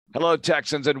Hello,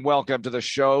 Texans, and welcome to the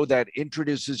show that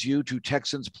introduces you to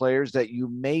Texans players that you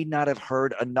may not have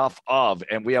heard enough of.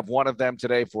 And we have one of them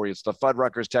today for you. It's the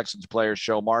Fuddruckers Texans Players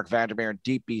Show. Mark Vandermeer and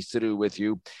DP Sidhu with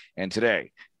you. And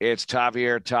today, it's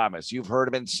Tavierre Thomas. You've heard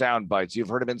him in sound bites. You've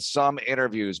heard him in some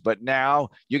interviews, but now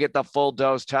you get the full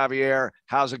dose. Tavierre,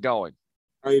 how's it going?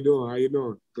 How you doing? How you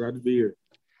doing? Glad to be here.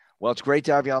 Well, it's great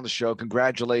to have you on the show.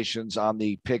 Congratulations on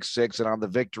the pick six and on the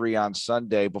victory on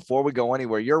Sunday. Before we go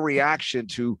anywhere, your reaction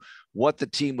to what the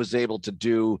team was able to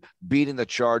do, beating the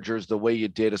Chargers the way you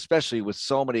did, especially with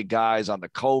so many guys on the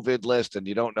COVID list and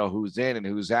you don't know who's in and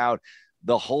who's out,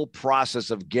 the whole process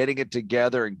of getting it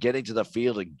together and getting to the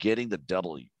field and getting the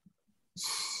W.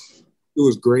 It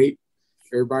was great.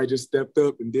 Everybody just stepped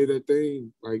up and did their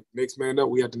thing. Like, next man up.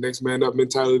 We had the next man up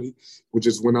mentality. We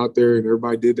just went out there and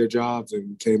everybody did their jobs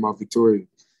and came out victorious.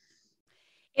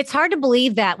 It's hard to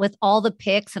believe that with all the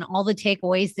picks and all the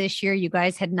takeaways this year, you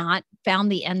guys had not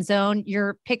found the end zone.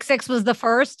 Your pick six was the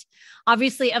first,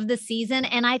 obviously, of the season.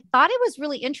 And I thought it was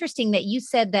really interesting that you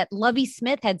said that Lovie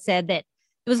Smith had said that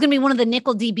it was going to be one of the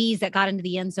nickel DBs that got into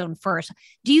the end zone first.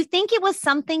 Do you think it was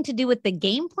something to do with the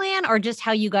game plan or just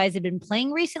how you guys have been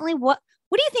playing recently? What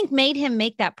do you think made him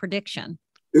make that prediction?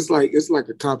 It's like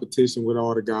a competition with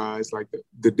all the guys, like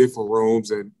the different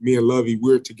rooms. And me and Lovey,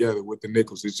 we're together with the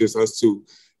nickels. It's just us two.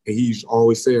 And he's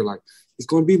always saying, like, it's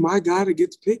going to be my guy to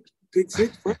get to pick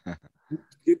six first.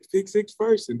 Get to pick six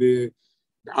first. And then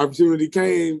the opportunity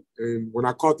came. And when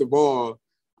I caught the ball,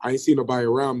 I ain't see nobody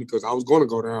around me because I was going to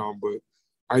go down, but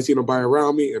I ain't see nobody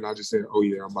around me. And I just said, oh,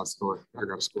 yeah, I'm about to score. I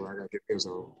got to score. I got to get this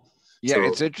on. Yeah, so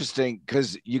it's interesting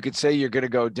because you could say you're going to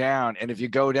go down, and if you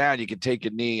go down, you can take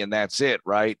a knee, and that's it,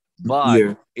 right?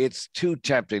 But It's too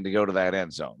tempting to go to that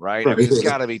end zone, right? I mean, it's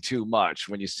got to be too much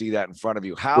when you see that in front of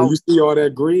you. When you see all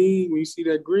that green,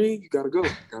 you got to go.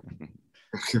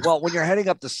 Well, when you're heading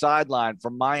up the sideline,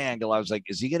 from my angle, I was like,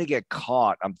 is he going to get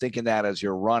caught? I'm thinking that as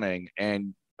you're running.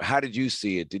 And how did you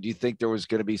see it? Did you think there was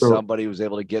going to be somebody who was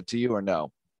able to get to you or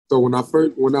no? So when I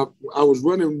was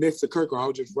running next to Kirk, I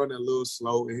was just running a little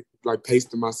slow and like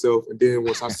pacing myself. And then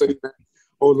once I saw that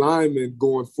old lineman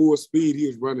going full speed, he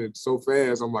was running so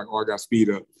fast. I'm like, oh, I got speed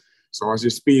up. So I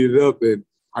just speeded up, and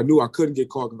I knew I couldn't get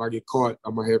caught. If I get caught,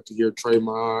 I'm gonna have to hear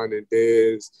Draymond and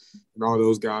Dez and all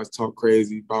those guys talk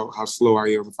crazy about how slow I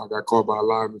am if I got caught by a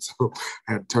lineman. So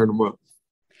I had to turn them up.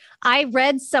 I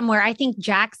read somewhere, I think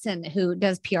Jackson, who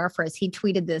does PR for us, he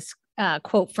tweeted this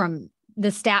quote from the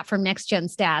stat from Next Gen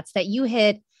Stats that you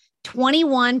hit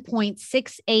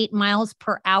 21.68 miles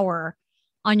per hour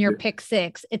on your pick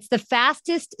six. It's the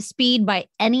fastest speed by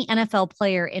any NFL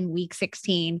player in week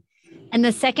 16 and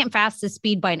the second fastest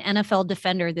speed by an NFL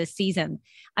defender this season.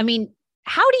 I mean,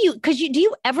 how do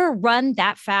you ever run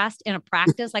that fast in a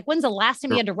practice? Like, when's the last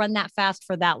time you had to run that fast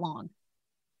for that long?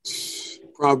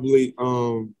 Probably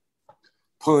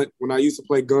punt when I used to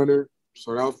play gunner.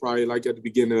 So that was probably like at the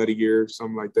beginning of the year,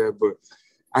 something like that. But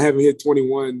I haven't hit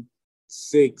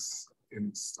 21.6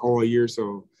 in all year.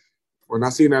 So when I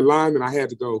seen that lineman, I had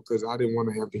to go because I didn't want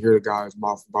to have to hear the guy's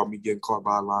mouth about me getting caught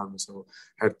by a lineman. So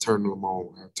I had to turn them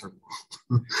on.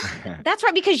 That's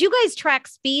right, because you guys track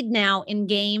speed now in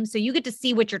games. So you get to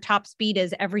see what your top speed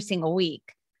is every single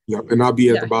week. Yep, and I'll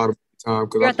be at the bottom of the time.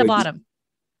 You're at the bottom.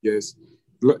 Yes.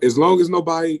 As long as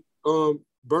nobody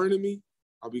burning me,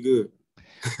 I'll be good.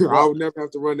 I would never have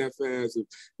to run that fast if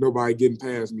nobody getting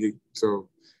past me. So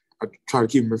I try to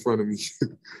keep them in front of me.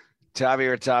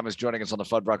 Tavierre Thomas joining us on the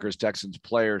Fuddruckers Texans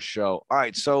Players Show. All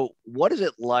right, so what is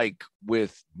it like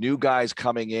with new guys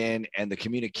coming in and the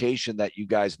communication that you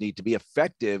guys need to be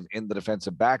effective in the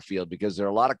defensive backfield? Because there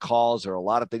are a lot of calls, there are a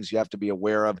lot of things you have to be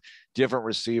aware of, different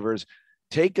receivers.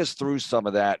 Take us through some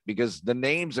of that because the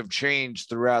names have changed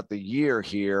throughout the year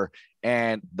here,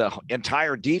 and the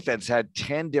entire defense had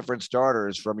 10 different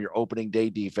starters from your opening day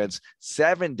defense,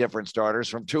 7 different starters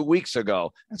from 2 weeks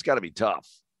ago. That's got to be tough.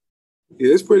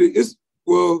 Yeah,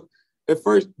 well, at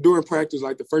first during practice,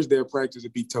 like the first day of practice,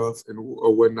 it'd be tough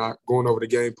or whatnot, going over the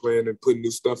game plan and putting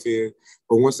new stuff in.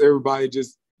 But once everybody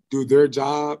just do their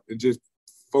job and just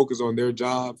focus on their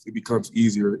jobs, it becomes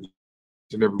easier each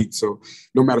and every week. So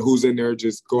no matter who's in there,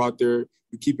 just go out there.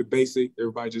 We keep it basic.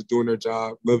 Everybody just doing their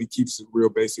job. Lovey keeps it real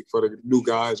basic for the new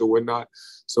guys or whatnot.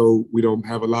 So we don't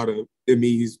have a lot of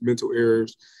MEs, mental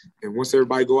errors. And once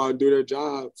everybody go out and do their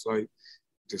jobs, like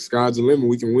the sky's the limit,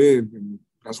 we can win. And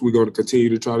that's what we're going to continue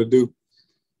to try to do.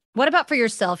 What about for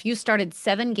yourself? You started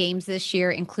 7 games this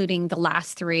year, including the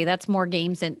last 3. That's more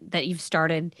games that you've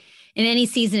started in any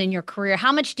season in your career.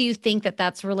 How much do you think that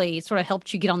that's really sort of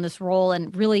helped you get on this roll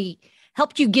and really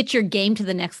helped you get your game to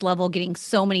the next level, getting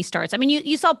so many starts? I mean,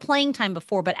 you saw playing time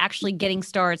before, but actually getting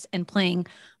starts and playing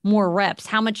more reps.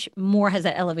 How much more has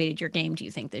that elevated your game, do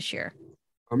you think, this year?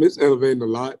 It's elevating a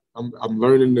lot. I'm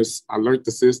learning this. I learned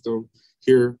the system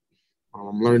here.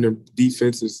 I'm learning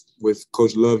defenses with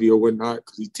Coach Lovey or whatnot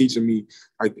because he's teaching me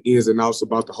like the ins and outs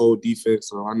about the whole defense.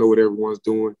 So I know what everyone's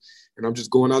doing, and I'm just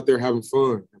going out there having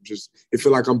fun. It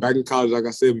feel like I'm back in college. Like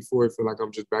I said before, I feel like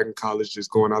I'm just back in college,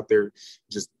 just going out there,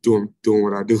 just doing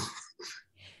what I do.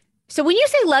 So when you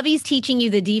say Lovey's teaching you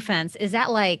the defense, is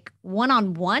that like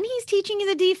one-on-one he's teaching you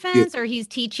the defense, or he's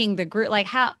teaching the group? Like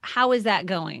how is that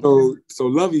going? So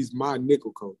Lovey's my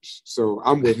nickel coach. So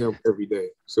I'm with him every day.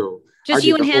 So just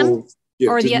you and him?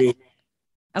 Or just me.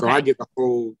 So I get the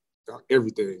whole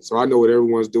everything. So I know what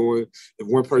everyone's doing. If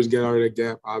one person get out of that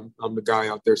gap, I'm the guy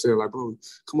out there saying like, bro,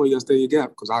 come on, you gotta stay in your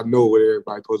gap because I know what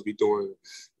everybody's supposed to be doing.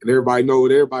 And everybody know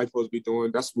what everybody's supposed to be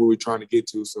doing. That's what we're trying to get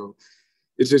to. So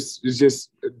it's just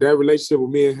that relationship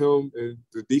with me and him and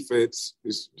the defense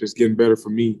is just getting better for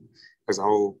me as a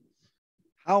whole.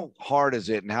 How hard is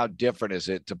it and how different is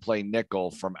it to play nickel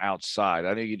from outside?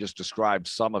 I know you just described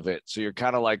some of it. So you're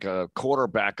kind of like a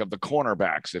quarterback of the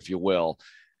cornerbacks, if you will.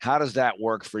 How does that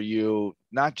work for you?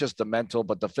 Not just the mental,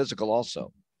 but the physical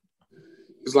also.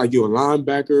 It's like you're a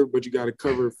linebacker, but you got to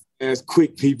cover fast,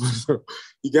 quick people. So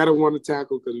you got to want to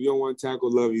tackle because if you don't want to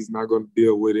tackle Love, he's not going to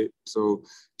deal with it. So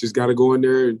just got to go in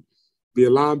there and be a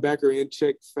linebacker and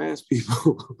check fast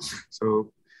people.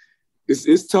 So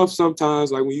it's tough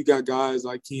sometimes, like when you got guys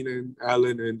like Keenan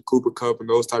Allen and Cooper Kupp and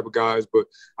those type of guys, but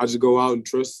I just go out and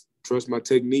trust my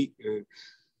technique and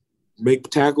make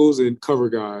tackles and cover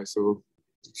guys. So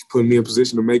it's putting me in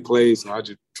position to make plays, so I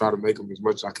just try to make them as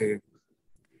much as I can.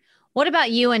 What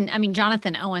about you? And I mean,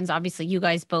 Jonathan Owens, obviously you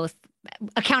guys both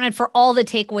accounted for all the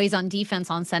takeaways on defense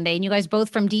on Sunday, and you guys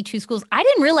both from D2 schools. I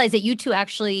didn't realize that you two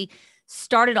actually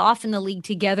started off in the league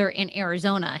together in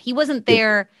Arizona. He wasn't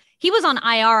there. Yeah. He was on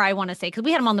IR, I want to say, because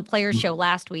we had him on the Players Show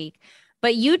last week.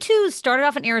 But you two started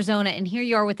off in Arizona, and here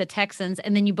you are with the Texans,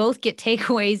 and then you both get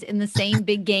takeaways in the same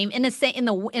big game, in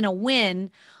a win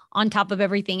on top of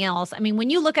everything else. I mean, when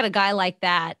you look at a guy like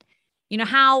that, you know,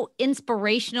 how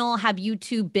inspirational have you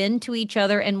two been to each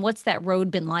other, and what's that road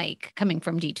been like coming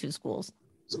from D2 schools?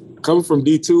 Coming from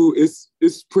D2,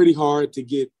 it's pretty hard to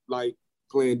get like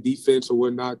playing defense or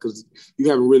whatnot because you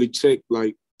haven't really checked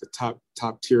like the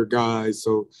top tier guys.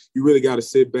 So you really got to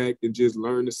sit back and just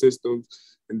learn the systems.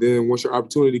 And then once your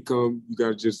opportunity comes, you got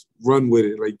to just run with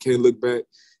it. Like, you can't look back.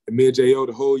 And me and J.O.,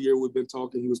 the whole year we've been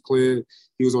talking, he was playing,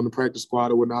 he was on the practice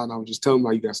squad or whatnot, and I was just telling him,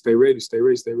 like, you got to stay ready, stay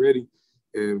ready, stay ready.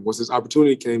 And once this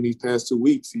opportunity came these past 2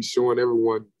 weeks, he's showing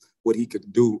everyone what he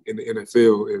could do in the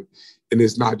NFL. And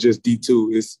it's not just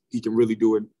D2, he can really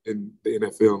do it in the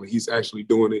NFL. And he's actually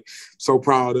doing it. So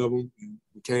proud of him.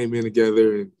 We came in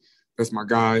together, and that's my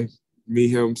guy. Me,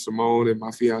 him, Simone, and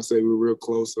my fiance, we're real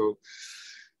close. So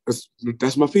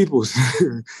that's my people.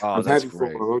 I'm happy for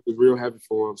him. I'm just real happy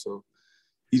for him. So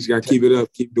he's got to keep it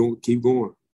up, keep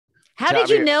going. How did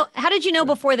you know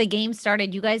before the game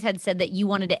started? You guys had said that you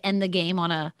wanted to end the game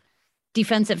on a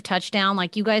defensive touchdown.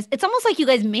 Like, you guys, it's almost like you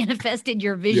guys manifested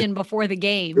your vision before the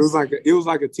game. It was like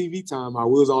a TV time.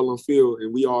 We was all on field,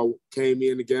 and we all came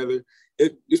in together.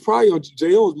 It's probably on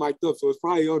J.O. was mic'd up, so it's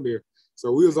probably on there.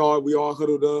 So we all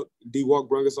huddled up. D-Walk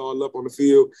brought us all up on the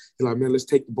field. He's like, man, let's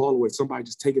take the ball away. Somebody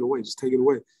just take it away. Just take it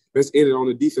away. Let's end it on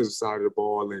the defensive side of the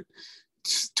ball. And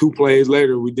 2 plays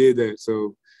later, we did that.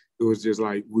 So it was just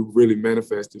like we really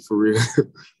manifested for real.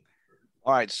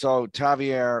 All right. So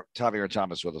Tavierre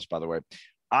Thomas with us, by the way.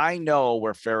 I know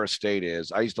where Ferris State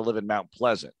is. I used to live in Mount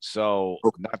Pleasant, so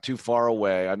not too far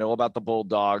away. I know about the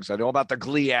Bulldogs. I know about the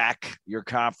GLIAC, your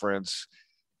conference.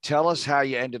 Tell us how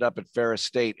you ended up at Ferris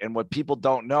State. And what people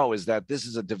don't know is that this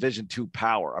is a Division II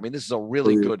power. I mean, this is a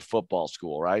really good football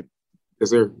school, right? Yes,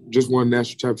 sir. Just won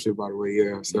national championship, by the way.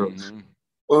 Yeah.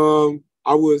 So,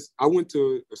 I went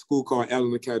to a school called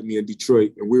Allen Academy in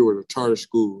Detroit, and we were a charter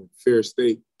school. Ferris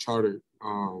State chartered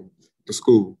the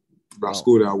school,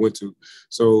 school that I went to.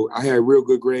 So I had real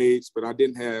good grades, but I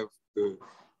didn't have the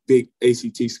big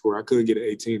ACT score. I couldn't get an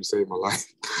 18 to save my life.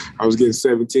 I was getting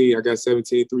 17. I got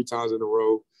 17 3 times in a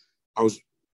row. I was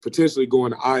potentially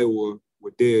going to Iowa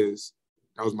with Dez.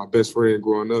 That was my best friend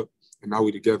growing up, and now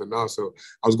we together now. So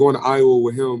I was going to Iowa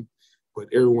with him, but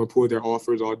everyone pulled their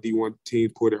offers. All D1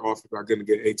 teams pulled their offers. I couldn't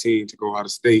get 18 to go out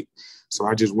of state. So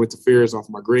I just went to Ferris off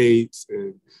my grades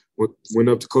and went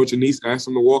up to Coach Anise, asked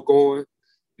him to walk on.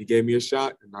 He gave me a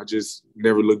shot, and I just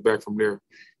never looked back from there.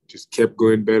 Just kept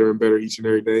going better and better each and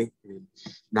every day. And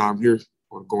now I'm here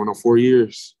going on 4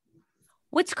 years.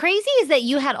 What's crazy is that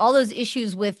you had all those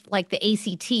issues with like the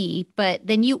ACT, but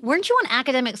then you weren't you on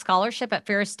academic scholarship at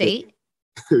Ferris State?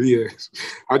 Yes,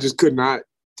 I just could not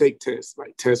take tests.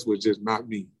 Like tests was just not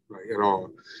me, like at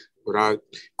all. But I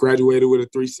graduated with a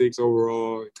 3.6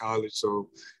 overall in college, so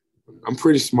I'm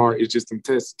pretty smart. It's just them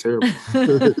tests terrible. I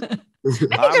think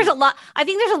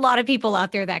there's a lot of people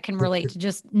out there that can relate to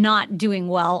just not doing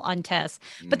well on tests.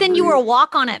 But then you were a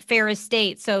walk-on at Ferris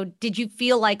State. So did you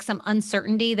feel like some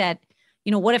uncertainty that,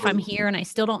 what if I'm here and I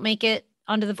still don't make it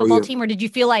onto the football team? Or did you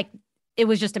feel like it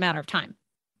was just a matter of time?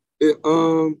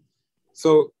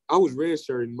 So I was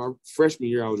redshirting my freshman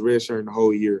year. I was redshirting the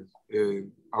whole year,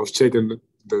 and I was checking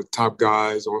the top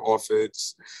guys on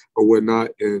offense or whatnot.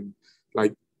 And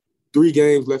like 3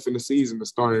 games left in the season, the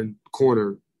starting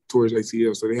corner towards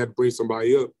ACL, so they had to bring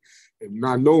somebody up. And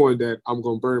not knowing that I'm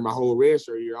going to burn my whole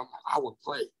redshirt year, I'm like, I want to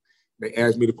play. They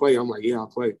asked me to play. I'm like, yeah, I'll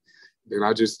play. Then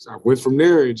I went from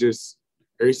there, and just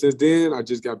ever since then, I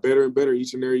just got better and better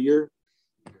each and every year.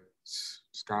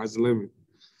 Sky's the limit.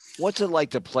 What's it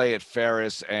like to play at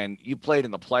Ferris? And you played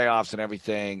in the playoffs and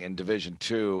everything in Division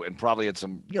II, and probably had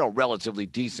some, relatively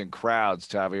decent crowds,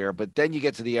 Tavierre. But then you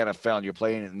get to the NFL and you're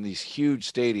playing in these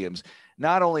huge stadiums,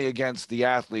 not only against the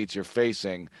athletes you're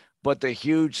facing, but the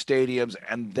huge stadiums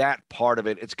and that part of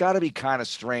it. It's got to be kind of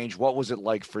strange. What was it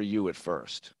like for you at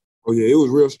first? Oh, yeah, it was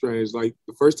real strange. Like,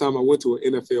 the first time I went to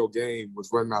an NFL game was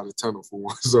running out of the tunnel for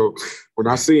one. So when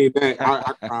I seen that,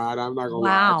 I cried. I'm not going to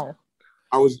lie.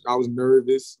 I was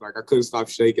nervous. Like, I couldn't stop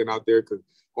shaking out there because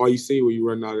all you see when you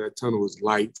run out of that tunnel is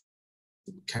lights,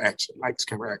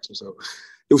 camera action. So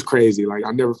it was crazy. Like,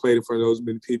 I never played in front of those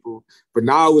many people. But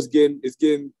now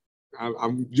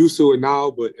I'm used to it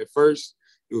now. But at first,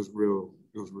 it was real.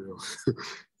 It was real. It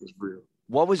was real.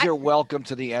 What was your welcome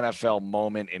to the NFL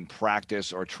moment in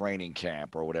practice or training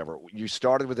camp or whatever? You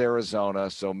started with Arizona,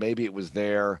 so maybe it was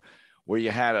there where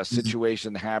you had a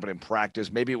situation happen in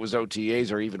practice. Maybe it was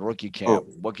OTAs or even rookie camp.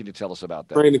 What can you tell us about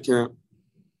that? Training camp.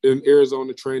 In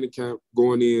Arizona training camp,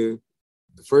 going in,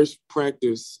 the first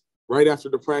practice, right after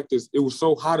the practice, it was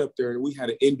so hot up there, and we had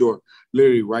an indoor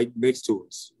literally right next to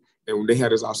us. And when they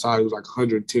had us outside, it was like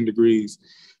 110 degrees.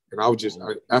 And I was just,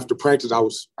 after practice, I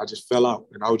just fell out.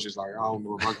 And I was just like, I don't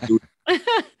know if I can do it.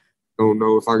 I don't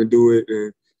know if I can do it.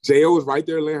 And J.O. was right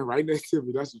there laying right next to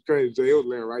me. That's what's crazy. J.O. was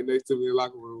laying right next to me in the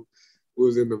locker room. We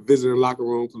was in the visiting locker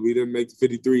room because we didn't make the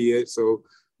 53 yet. So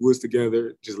we was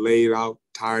together, just laid out,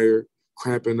 tired,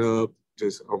 cramping up.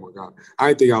 Just, oh, my God. I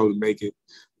didn't think I would make it,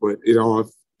 but it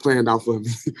all planned out for me.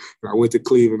 When I went to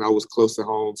Cleveland, I was close to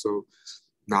home. So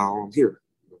now I'm here.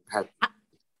 Happy.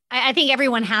 I think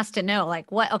everyone has to know,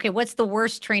 like, what's the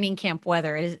worst training camp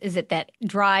weather? Is it that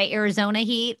dry Arizona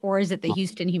heat, or is it the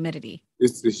Houston humidity?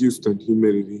 It's the Houston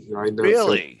humidity right now.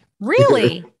 Really? So.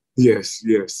 Really? Yes.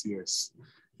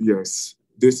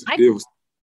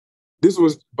 This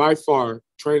was by far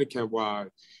training camp wise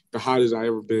the hottest I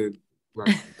ever been.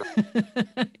 Like,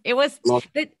 it was.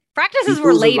 The practices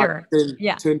were later.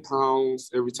 Like 10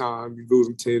 pounds every time. You lose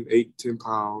them 10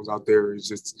 pounds out there. It's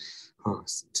just,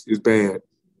 it's bad.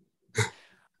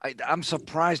 I'm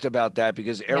surprised about that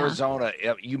because Arizona,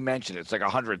 you mentioned it's like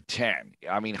 110.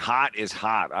 I mean, hot is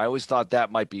hot. I always thought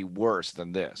that might be worse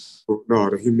than this.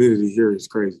 No, the humidity here is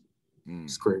crazy.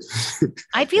 It's crazy.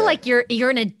 I feel like you're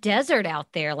in a desert out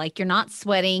there. Like you're not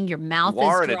sweating. Your mouth is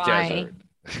dry. In a desert.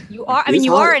 You are. I mean,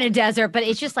 you are in a desert, but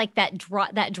it's just like that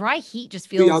dry heat just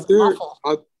feels awful.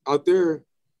 Out there,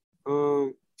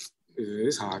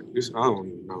 it's hot. I don't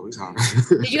even know. It's hot.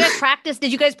 Did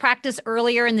you guys practice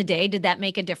earlier in the day? Did that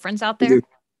make a difference out there?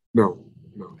 No.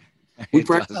 We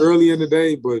practiced early in the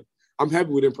day, but I'm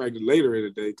happy we didn't practice later in the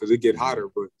day because it get hotter.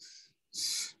 But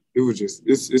it was just,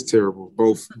 it's terrible.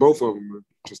 Both of them are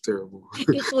just terrible.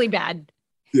 Equally bad.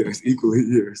 Yes, equally,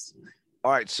 yes.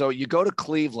 All right, so you go to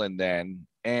Cleveland then,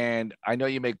 and I know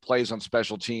you make plays on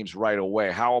special teams right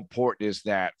away. How important is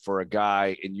that for a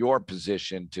guy in your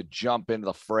position to jump into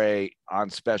the fray on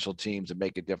special teams and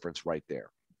make a difference right there?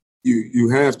 You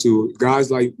have to.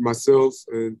 Guys like myself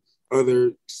and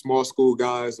other small school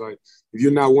guys, like if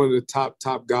you're not one of the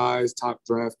top guys, top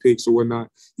draft picks or whatnot,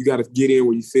 you got to get in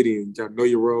where you fit in. You got to know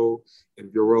your role. And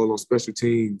if your role on special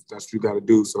teams, that's what you got to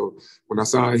do. So when I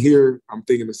signed here, I'm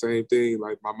thinking the same thing.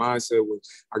 Like my mindset was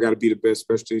I got to be the best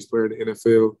special teams player in the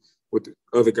NFL with the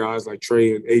other guys like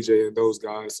Trey and AJ and those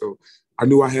guys. So I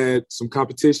knew I had some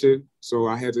competition, so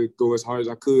I had to go as hard as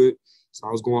I could. So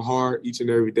I was going hard each and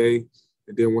every day.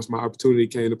 And then once my opportunity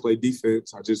came to play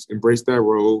defense, I just embraced that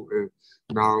role. And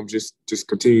now I'm just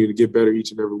continuing to get better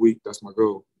each and every week. That's my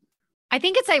goal. I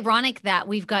think it's ironic that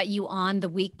we've got you on the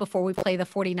week before we play the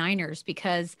 49ers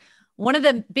because One of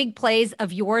the big plays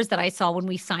of yours that I saw when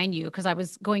we signed you, because I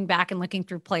was going back and looking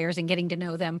through players and getting to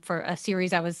know them for a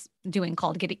series I was doing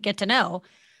called Get to Know,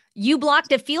 you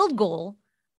blocked a field goal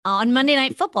on Monday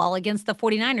Night Football against the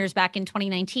 49ers back in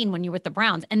 2019 when you were with the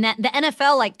Browns. And that the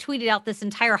NFL like tweeted out this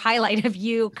entire highlight of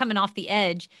you coming off the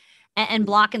edge and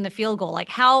blocking the field goal. Like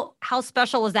how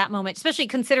special was that moment, especially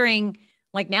considering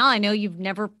like now I know you've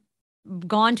never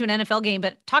gone to an NFL game,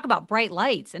 but talk about bright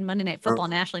lights and Monday Night Football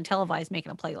nationally televised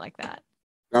making a play like that.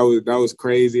 That was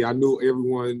crazy. I knew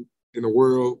everyone in the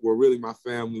world, well, really my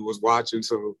family was watching.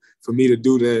 So for me to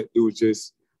do that, it was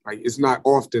just like, it's not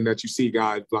often that you see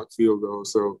guys block field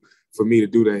goals. So for me to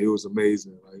do that, it was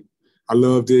amazing. Like I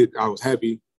loved it. I was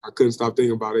happy. I couldn't stop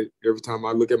thinking about it. Every time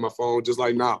I look at my phone, just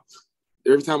like now,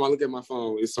 every time I look at my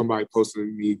phone, it's somebody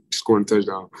posting me scoring a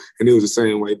touchdown. And it was the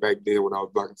same way back then when I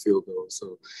was blocking field goals.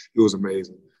 So it was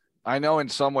amazing. I know in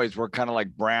some ways we're kind of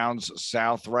like Browns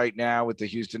South right now with the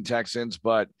Houston Texans,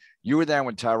 but you were there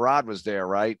when Tyrod was there,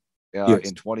 right? Yes.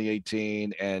 In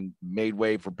 2018 and made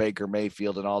way for Baker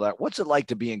Mayfield and all that. What's it like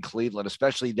to be in Cleveland,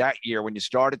 especially that year when you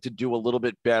started to do a little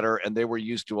bit better and they were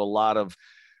used to a lot of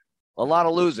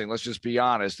losing, let's just be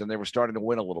honest, and they were starting to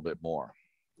win a little bit more?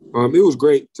 It was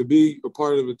great to be a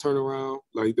part of the turnaround.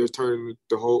 Like there's turning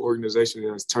the whole organization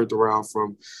has turned around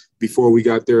from before we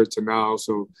got there to now.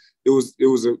 So it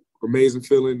was an amazing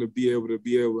feeling to be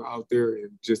able out there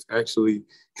and just actually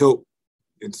help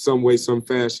in some way, some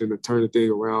fashion to turn the thing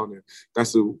around. And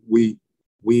that's what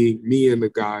me and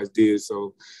the guys did.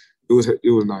 So it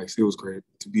was nice. It was great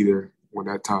to be there when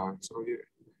that time. So yeah.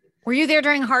 Were you there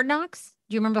during Hard Knocks?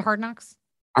 Do you remember Hard Knocks?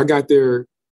 I got there.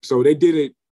 So they did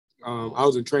it. I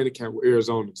was in training camp with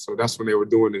Arizona, so that's when they were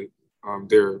doing it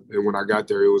there. And when I got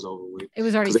there, it was over with. It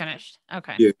was already finished.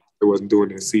 Okay. Yeah, it wasn't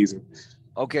doing it season.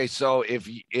 Okay, so if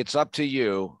it's up to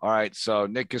you, all right, so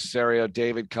Nick Caserio,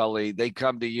 David Culley, they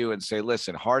come to you and say,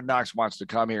 listen, Hard Knocks wants to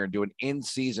come here and do an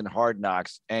in-season Hard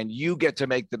Knocks, and you get to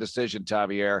make the decision,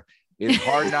 Tavier. Is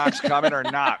Hard Knocks coming or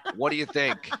not? What do you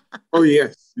think? Oh,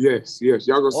 yes. Y'all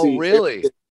gonna see. Oh, really?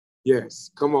 Yes.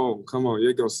 Come on.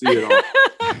 You're gonna see it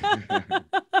all.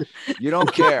 You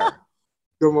don't care.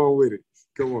 Come on with it.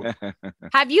 Come on.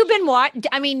 Have you been watching?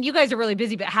 I mean, you guys are really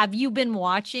busy, but have you been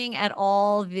watching at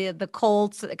all the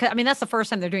Colts? I mean, that's the first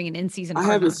time they're doing an in-season. I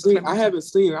haven't seen it.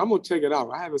 I'm gonna check it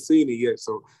out. I haven't seen it yet,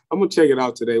 so I'm gonna check it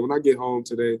out today. When I get home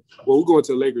today, well, we're going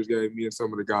to the Lakers game. Me and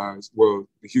some of the guys. Well,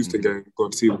 the Houston game. We're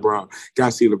going to see LeBron. Got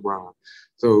to see LeBron.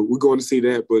 So we're going to see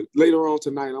that. But later on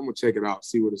tonight, I'm gonna check it out.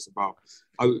 See what it's about.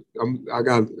 I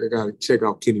got to check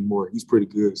out Kenny Moore. He's pretty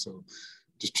good. So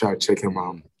just try to check him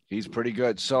out. He's pretty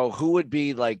good. So who would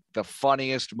be like the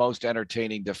funniest, most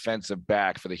entertaining defensive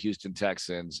back for the Houston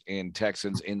Texans in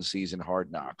Texans in-season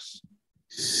Hard Knocks?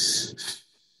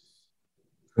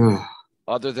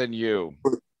 Other than you.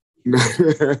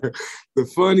 The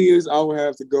funniest, I would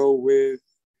have to go with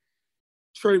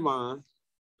Draymond.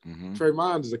 Mm-hmm.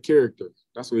 Draymond is a character.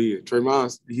 That's what he is.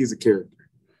 Draymond, he's a character.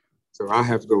 So I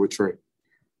have to go with Trey.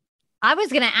 I was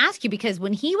going to ask you because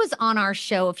when he was on our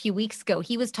show a few weeks ago,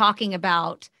 he was talking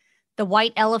about the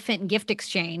white elephant gift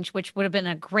exchange, which would have been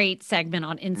a great segment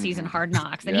on in-season Hard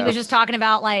Knocks. And he was just talking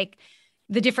about like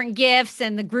the different gifts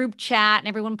and the group chat and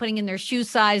everyone putting in their shoe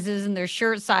sizes and their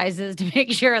shirt sizes to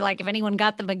make sure like if anyone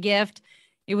got them a gift,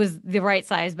 it was the right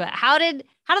size. But how did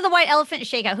the white elephant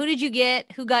shake out? Who did you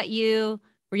get? Who got you?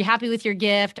 Were you happy with your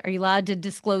gift? Are you allowed to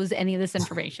disclose any of this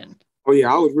information? Oh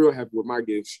yeah, I was real happy with my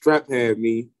gift. Strap had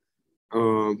me.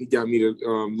 He got me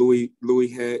the Louis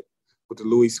hat with the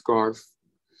Louis scarf.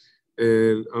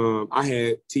 And I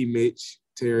had T. Mitch,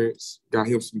 Terrence, got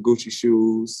him some Gucci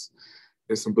shoes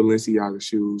and some Balenciaga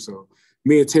shoes. So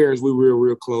me and Terrence, we were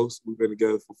real close. We've been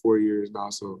together for 4 years now.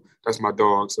 So that's my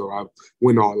dog. So I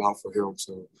went all out for him.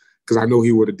 So because I know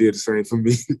he would have did the same for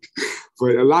me.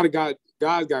 But a lot of guys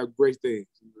got great things,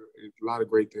 a lot of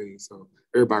great things. So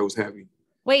everybody was happy.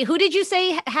 Wait, who did you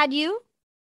say had you?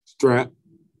 Strap.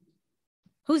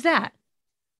 Who's that?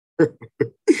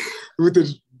 With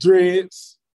the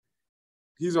dreads.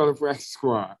 He's on the practice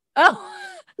squad. Oh,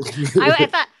 I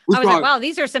thought I was like, wow,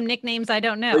 these are some nicknames I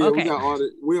don't know. Yeah, okay,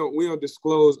 we don't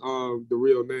disclose the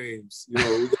real names. You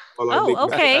know.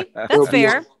 Okay, that's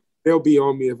fair. They'll be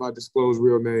on me if I disclose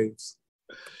real names.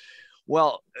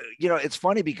 Well, it's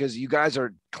funny because you guys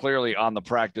are clearly on the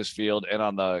practice field and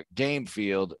on the game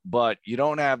field, but you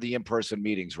don't have the in-person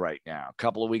meetings right now. A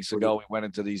couple of weeks ago, we went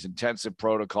into these intensive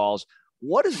protocols.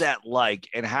 What is that like,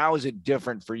 and how is it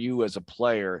different for you as a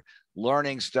player,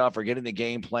 learning stuff or getting the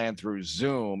game plan through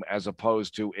Zoom as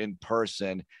opposed to in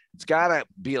person? It's got to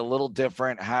be a little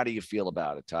different. How do you feel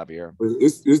about it, Tavier?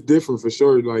 It's different for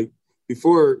sure. Like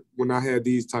before when I had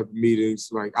these type of meetings,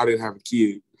 like I didn't have a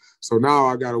kid. So now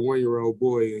I got a 1-year-old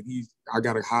boy, and I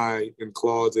got to hide in the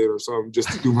closet or something just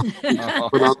to do my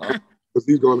because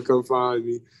he's going to come find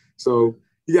me. So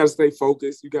you got to stay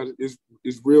focused.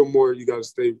 It's real more. You got to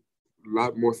stay a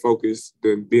lot more focused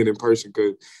than being in person,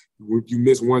 because you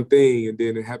miss one thing and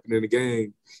then it happened in the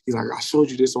game. He's like, I showed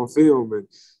you this on film, and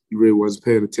you really wasn't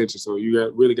paying attention. So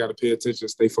you really got to pay attention,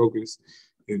 stay focused,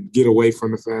 and get away from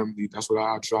the family. That's what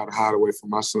I try to hide away from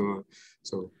my son.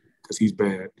 So. Because he's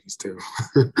bad. He's terrible.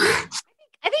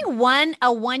 I think a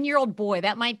 1-year-old boy,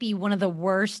 that might be one of the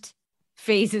worst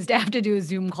phases to have to do a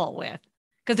Zoom call with,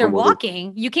 because they're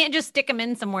walking. You can't just stick him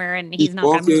in somewhere and he's not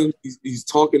walking. He's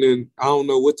talking in, I don't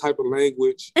know what type of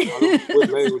language. I don't know what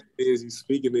language it is he's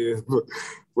speaking in. But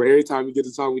every time we get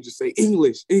to talk, we just say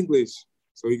English.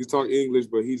 So he can talk English,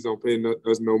 but he's don't pay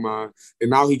us no mind.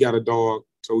 And now he got a dog.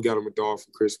 So we got him a dog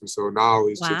for Christmas. So now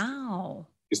it's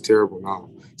it's terrible now.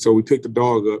 So we picked the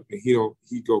dog up, and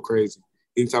he go crazy.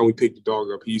 Anytime we pick the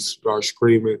dog up, he starts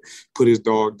screaming, put his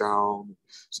dog down.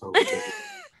 So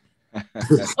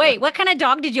Wait, what kind of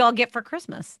dog did you all get for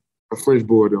Christmas? A French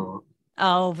bulldog.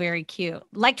 Oh, very cute.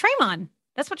 Like Draymond.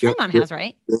 That's what Draymond has,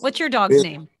 right? What's your dog's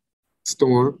name?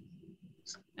 Storm.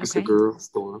 It's a girl,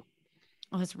 Storm.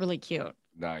 Oh, it's really cute.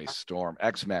 Nice. Storm.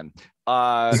 X-Men.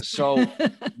 So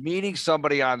meeting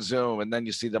somebody on Zoom and then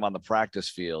you see them on the practice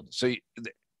field. So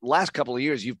last couple of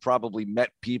years, you've probably met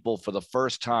people for the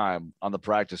first time on the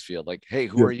practice field. Like, hey,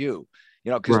 who are you?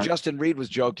 Because Justin Reed was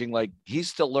joking, like he's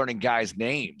still learning guys'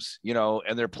 names,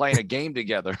 and they're playing a game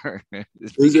together.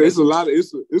 It's a lot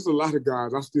of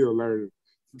guys I'm still learning,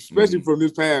 especially from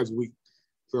this past week.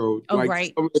 So some of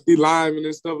the linemen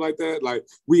and stuff like that, like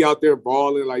we out there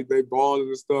balling, like they balling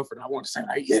and stuff, and I want to say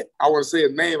I want to say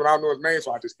his name, and I don't know his name,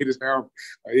 so I just hit his arm.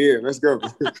 Like, let's go.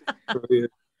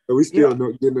 So we still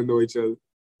getting to know each other.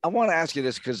 I want to ask you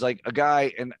this because, like, a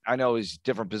guy, and I know he's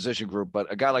different position group,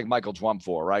 but a guy like Michael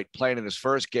Dwumfor, right, playing in his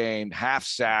first game, half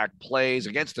sack, plays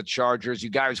against the Chargers,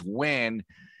 you guys win.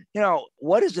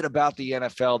 What is it about the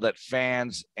NFL that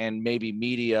fans and maybe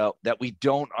media that we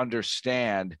don't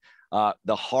understand?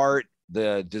 The heart,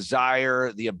 the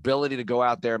desire, the ability to go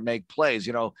out there and make plays.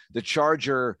 The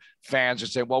Charger fans are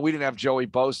saying, well, we didn't have Joey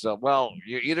Bosa. Well,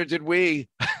 either did we.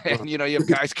 And, you have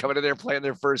guys coming in there playing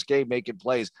their first game, making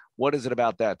plays. What is it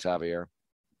about that, Tavierre?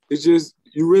 It's just,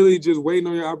 you really just waiting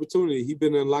on your opportunity. He's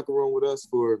been in the locker room with us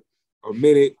for a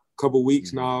minute, couple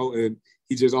weeks now, and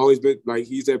he just always been, like,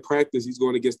 he's at practice. He's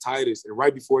going against Titus. And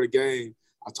right before the game,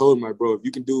 I told him, like, bro, if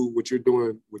you can do what you're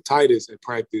doing with Titus at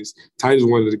practice, Titus is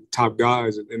one of the top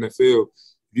guys in the NFL.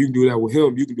 If you can do that with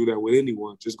him, you can do that with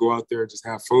anyone. Just go out there and just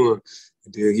have fun.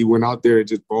 And then he went out there and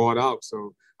just balled out.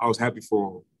 So I was happy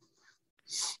for him.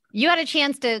 You had a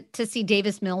chance to see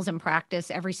Davis Mills in practice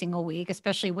every single week,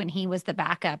 especially when he was the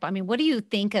backup. I mean, what do you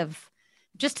think of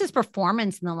just his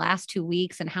performance in the last 2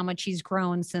 weeks and how much he's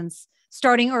grown since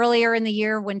starting earlier in the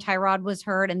year when Tyrod was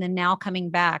hurt and then now coming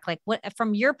back? Like, what,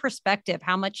 from your perspective,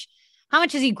 how much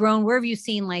has he grown? Where have you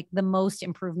seen like the most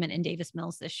improvement in Davis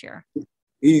Mills this year?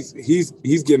 He's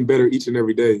getting better each and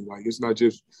every day. Like, it's not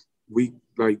just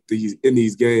in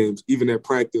these games, even at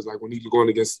practice, like when he's going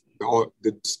against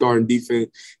the starting defense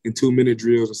in 2-minute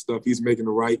drills and stuff, he's making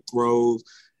the right throws,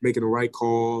 making the right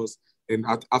calls. And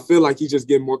I feel like he's just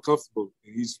getting more comfortable.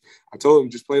 I told him,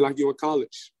 just play like you're in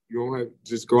college. You don't have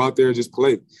just go out there and just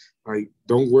play. Like,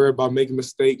 don't worry about making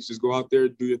mistakes. Just go out there,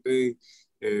 do your thing.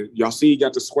 And y'all see he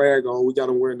got the swag on. We got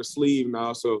him wearing the sleeve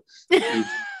now. So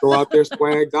go out there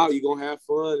swagged out. You're going to have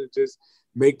fun and just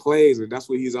make plays. And that's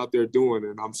what he's out there doing.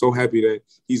 And I'm so happy that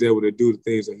he's able to do the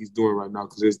things that he's doing right now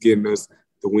because it's getting us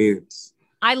the wins.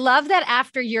 I love that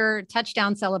after your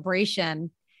touchdown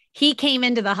celebration, he came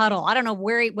into the huddle. I don't know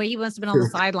where he must have been on the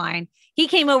sideline. He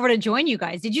came over to join you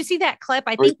guys. Did you see that clip?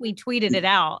 I think we tweeted it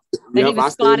out that he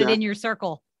was spotted in your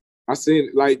circle. I seen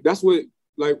it. Like, that's what,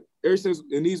 like, ever since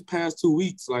in these past 2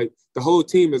 weeks, like, the whole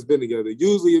team has been together.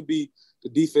 Usually it'd be the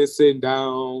defense sitting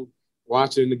down,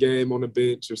 watching the game on the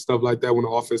bench or stuff like that when the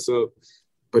offense up.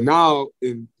 But now,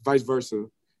 and vice versa.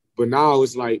 But now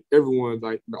it's like everyone,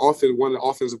 like one of the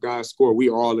offensive guys score, we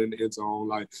are all in the end zone.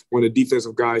 Like, when the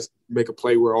defensive guys make a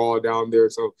play, we're all down there.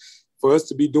 So for us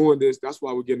to be doing this, that's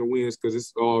why we're getting the wins, because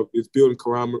it's building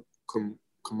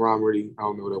camaraderie. I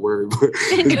don't know that word, but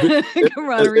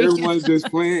everyone's just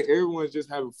playing. Everyone's just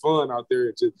having fun out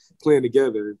there, just playing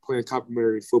together and playing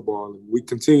complementary football. And we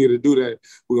continue to do that.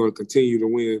 We're going to continue to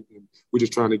win. And we're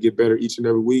just trying to get better each and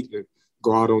every week and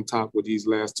go out on top with these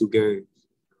last 2 games.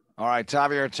 All right,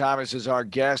 Javier Thomas is our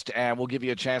guest, and we'll give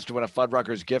you a chance to win a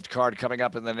Fuddruckers gift card coming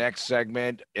up in the next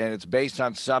segment. And it's based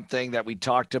on something that we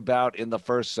talked about in the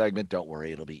first segment. Don't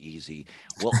worry, it'll be easy.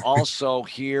 We'll also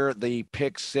hear the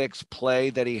pick six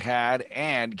play that he had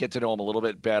and get to know him a little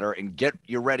bit better and get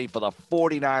you ready for the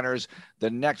 49ers, the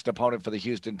next opponent for the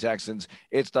Houston Texans.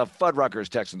 It's the Fuddruckers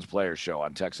Texans Players Show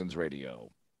on Texans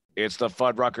Radio. It's the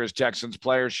Fuddruckers Texans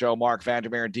Players Show. Mark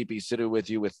Vandermeer and DP Sidhu with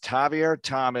you with Javier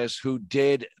Thomas, who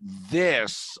did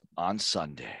this on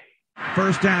Sunday.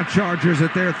 First down, Chargers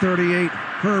at their 38.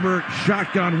 Herbert,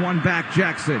 shotgun, one back,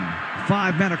 Jackson.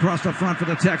 5 men across the front for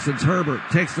the Texans. Herbert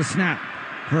takes the snap.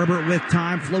 Herbert with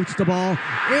time, floats the ball.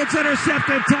 It's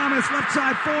intercepted. Thomas, left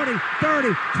side, 40, 30,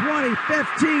 20,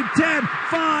 15, 10,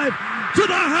 5. To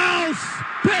the house.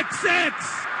 Pick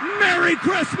six. Merry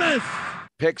Christmas.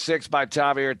 Pick six by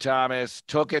Javier Thomas,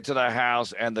 took it to the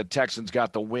house, and the Texans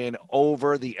got the win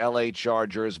over the LA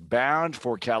Chargers, bound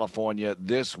for California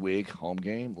this week. Home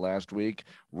game last week,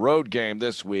 road game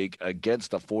this week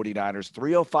against the 49ers.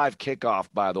 3:05 kickoff,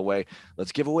 by the way.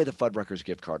 Let's give away the Fuddruckers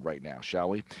gift card right now, shall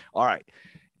we? All right.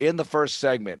 In the first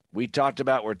segment, we talked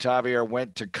about where Javier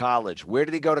went to college. Where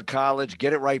did he go to college?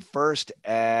 Get it right first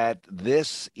at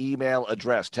this email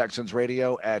address,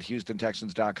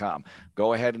 texansradio@houstontexans.com.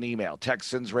 Go ahead and email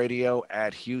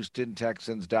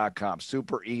texansradio@houstontexans.com.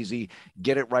 Super easy.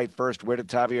 Get it right first. Where did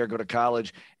Javier go to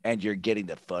college? And you're getting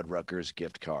the Fuddruckers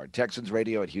gift card.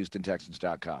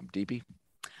 texansradio@houstontexans.com. DP?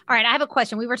 All right, I have a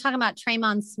question. We were talking about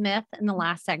Traymon Smith in the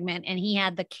last segment, and he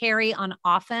had the carry on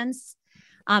offense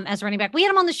as running back. We had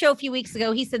him on the show a few weeks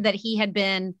ago. He said that he had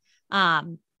been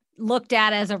looked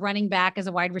at as a running back, as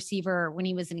a wide receiver when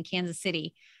he was in Kansas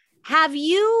City. Have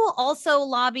you also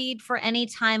lobbied for any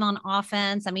time on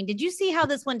offense? I mean, did you see how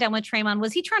this went down with Traymon?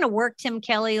 Was he trying to work Tim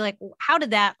Kelly? Like, how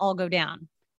did that all go down?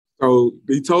 So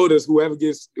he told us whoever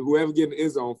get in the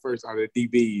end zone first out of the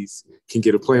DBs can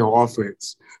get a play on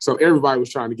offense. So everybody was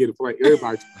trying to get a play.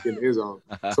 Everybody trying to get in the end zone.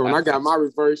 So when I got my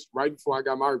reverse, right before I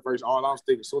got my reverse, all I was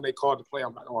thinking, so when they called the play,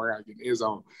 I'm like, oh, I got to get in the end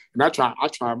zone. And I tried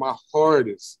my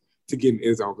hardest to get in the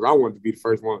end zone because I wanted to be the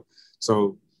first one.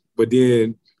 So, but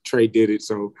then Trey did it.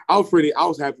 So I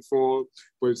was happy for him.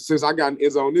 But since I got in the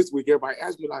end zone this week, everybody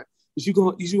asked me like, is you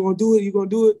gonna do it? You gonna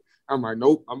do it? I'm like,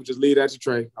 nope, I'm going to just leave that to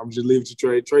Trey. I'm just leave it to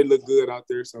Trey. Trey looked good out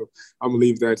there, so I'm going to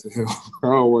leave that to him. I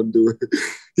don't want to do it.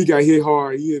 He got hit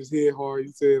hard. He hit his head hard.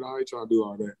 He said, I ain't trying to do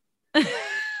all that.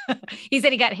 He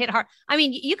said he got hit hard. I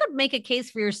mean, you could make a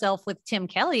case for yourself with Tim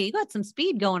Kelly. You got some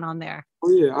speed going on there.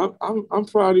 Oh, yeah. I'm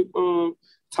probably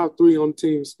top 3 on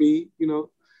team speed. You know,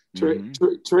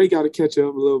 Trey got to catch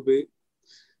up a little bit.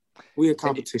 We in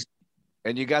competition.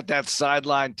 And you got that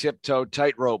sideline tiptoe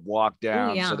tightrope walk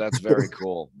down. Ooh, yeah. So that's very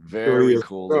cool. Very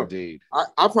cool indeed.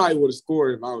 I probably would have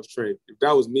scored if I was Trey. If that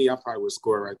was me, I probably would have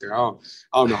scored right there. I don't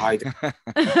know how he got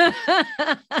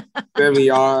 7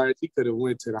 yards. He could have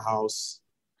went to the house.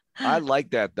 I like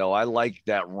that, though. I like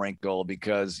that wrinkle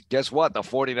because guess what? The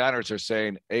 49ers are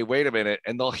saying, hey, wait a minute.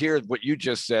 And they'll hear what you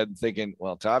just said thinking,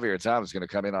 well, Javier Thomas is going to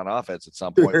come in on offense at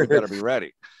some point. We better be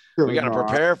ready. We got to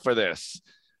prepare for this.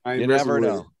 You never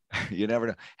know. You never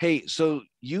know. Hey, so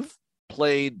you've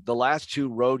played the last 2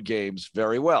 road games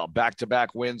very well,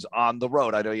 back-to-back wins on the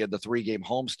road. I know you had the 3-game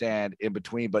homestand in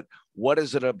between, but what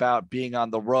is it about being on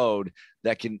the road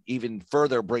that can even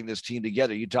further bring this team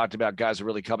together? You talked about guys are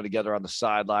really coming together on the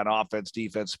sideline, offense,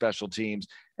 defense, special teams,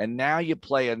 and now you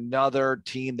play another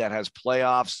team that has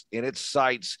playoffs in its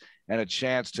sights and a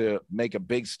chance to make a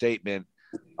big statement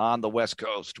on the West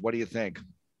Coast. What do you think?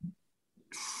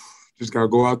 Just got to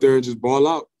go out there and just ball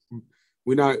out.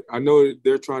 I know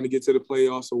they're trying to get to the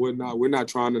playoffs or whatnot. We're not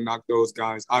trying to knock those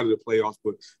guys out of the playoffs,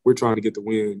 but we're trying to get the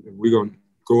win. And we're going to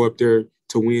go up there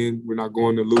to win. We're not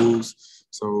going to lose.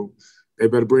 So they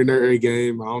better bring their A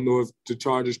game. I don't know if the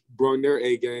Chargers bring their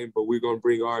A game, but we're going to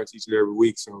bring ours each and every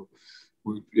week. So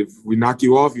if we knock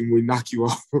you off, we knock you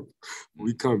off.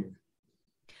 We coming.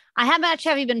 How much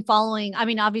have you been following? I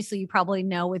mean, obviously you probably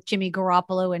know with Jimmy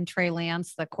Garoppolo and Trey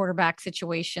Lance, the quarterback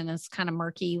situation is kind of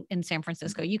murky in San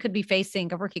Francisco. You could be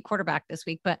facing a rookie quarterback this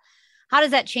week, but how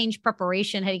does that change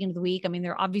preparation heading into the week? I mean,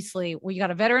 they're obviously, well, you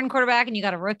got a veteran quarterback and you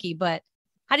got a rookie, but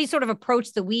how do you sort of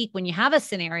approach the week when you have a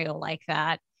scenario like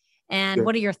that? And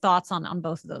what are your thoughts on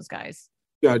both of those guys?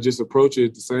 Yeah, just approach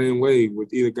it the same way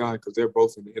with either guy because they're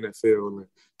both in the NFL. And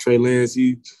Trey Lance,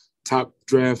 he top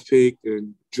draft pick,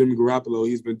 and Jimmy Garoppolo,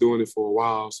 he's been doing it for a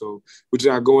while. So we just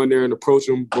got to go in there and approach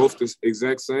them both the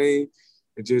exact same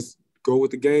and just go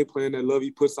with the game plan that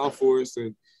Lovey puts out for us.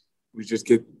 And we just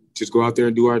go out there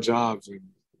and do our jobs. And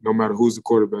no matter who's the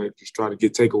quarterback, just try to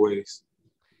get takeaways.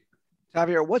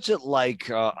 Javier, what's it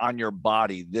like on your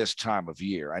body this time of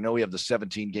year? I know we have the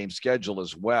 17-game schedule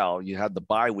as well. You had the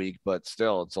bye week, but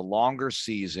still, it's a longer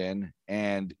season,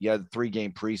 and you had the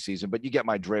 3-game preseason. But you get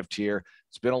my drift here.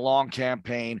 It's been a long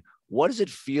campaign. What does it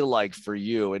feel like for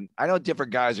you? And I know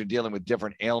different guys are dealing with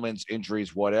different ailments,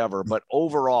 injuries, whatever. But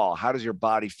overall, how does your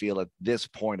body feel at this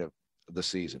point of the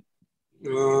season?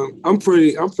 I'm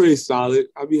pretty solid.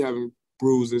 I'll be having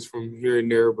bruises from here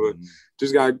and there, but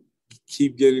just got to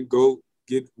keep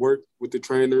get work with the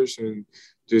trainers and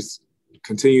just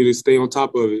continue to stay on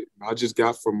top of it. I just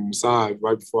got from massage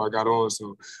right before I got on,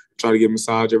 so I try to get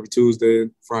massage every Tuesday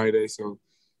and Friday. So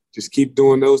just keep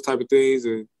doing those type of things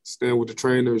and staying with the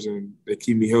trainers, and they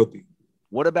keep me healthy.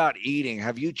 What about eating?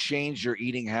 Have you changed your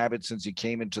eating habits since you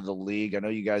came into the league? I know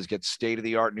you guys get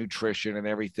state-of-the-art nutrition and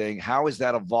everything. How has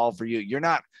that evolved for you? You're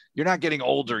not getting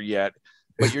older yet,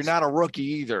 but you're not a rookie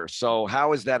either. So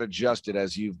how has that adjusted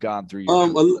as you've gone through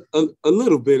your a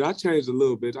little bit. I changed a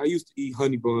little bit. I used to eat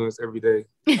honey buns every day.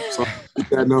 So I can't eat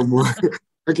that no more.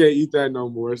 I can't eat that no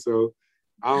more. So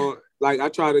I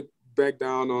try to back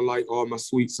down on like all my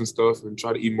sweets and stuff and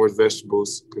try to eat more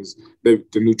vegetables because the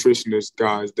nutritionist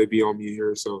guys, they be on me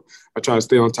here. So I try to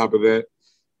stay on top of that.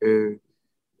 And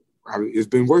it's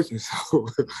been working. So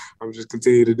I'm just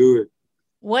continue to do it.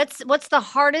 What's the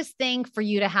hardest thing for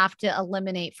you to have to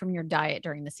eliminate from your diet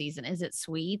during the season? Is it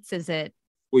sweets? Is it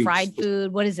fried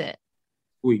food? What is it?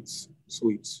 Sweets.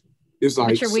 It's like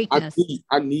what's your weakness?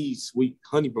 I need sweet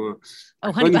honey bun.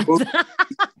 Oh, honey buns.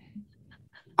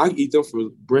 I can eat them for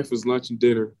breakfast, lunch, and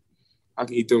dinner. I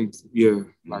can eat them,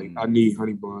 I need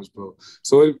honey buns, bro.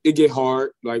 So it get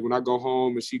hard. Like when I go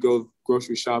home and she goes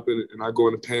grocery shopping and I go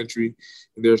in the pantry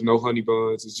and there's no honey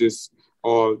buns. It's just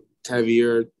all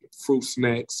caviar, fruit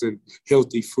snacks and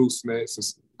healthy fruit snacks and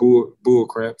bull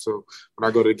crap. So when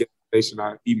I go to the gas station,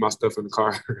 I eat my stuff in the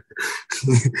car.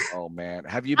 Oh man.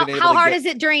 Have you been able how hard is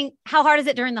it during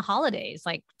the holidays,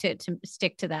 like to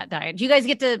stick to that diet? Do you guys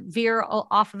get to veer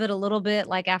off of it a little bit,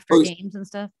 like after games and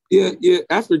stuff? Yeah.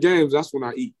 After games, that's when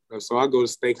I eat. So I go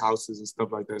to steakhouses and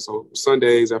stuff like that. So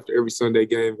Sundays, after every Sunday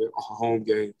game, a home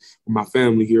game with my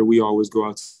family here, we always go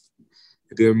out.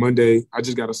 And then Monday, I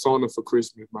just got a sauna for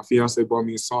Christmas. My fiance bought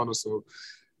me a sauna, so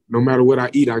no matter what I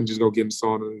eat, I can just go get in the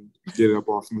sauna and get it up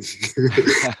off me.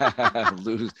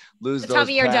 lose the those top of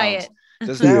your pounds. diet.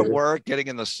 Does that work? Getting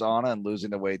in the sauna and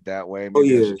losing the weight that way?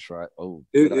 Maybe I should try.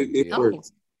 It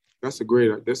works. That's a great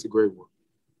one.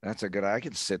 That's a good. I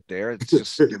can sit there. It's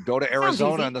just you go to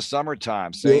Arizona in the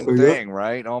summertime. Same thing,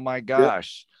 right? Oh my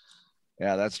gosh.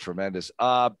 Yeah, that's tremendous.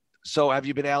 So have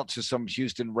you been out to some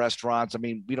Houston restaurants? I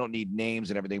mean, we don't need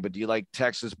names and everything, but do you like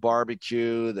Texas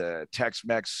barbecue, the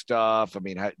Tex-Mex stuff? I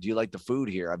mean, do you like the food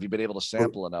here? Have you been able to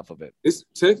sample enough of it? It's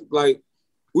like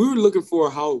we were looking for a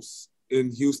house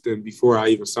in Houston before I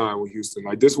even signed with Houston.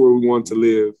 Like this is where we wanted to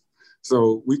live.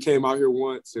 So we came out here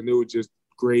once and it was just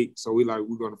great. So we're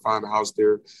going to find a house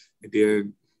there. And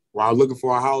then while looking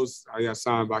for a house, I got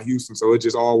signed by Houston. So it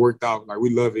just all worked out. Like we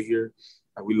love it here.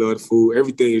 Like we love the food.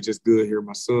 Everything is just good here.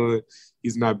 My son,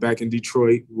 he's not back in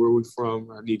Detroit, where we're from.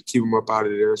 I need to keep him up out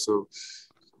of there. So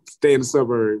stay in the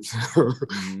suburbs.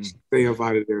 Stay up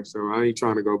out of there. So I ain't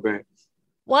trying to go back.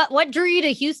 What drew you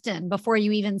to Houston before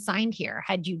you even signed here?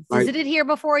 Had you visited here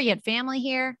before? You had family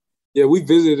here? Yeah, we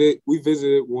visited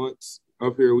once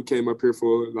up here. We came up here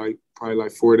for probably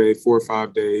 4 or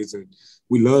 5 days, and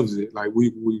we loved it. Like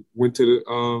we went to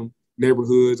the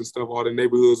neighborhoods and stuff. All the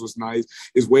neighborhoods was nice.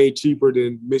 It's way cheaper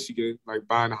than Michigan, like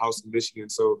buying a house in Michigan.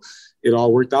 So it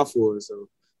all worked out for us. So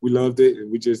we loved it,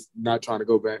 and we just not trying to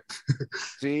go back.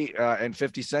 See, and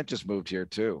 50 Cent just moved here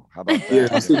too. How about that? Yeah,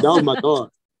 that was my dog.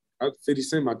 50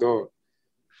 Cent, my dog.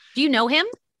 Do you know him?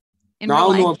 No, I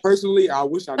don't know him personally. I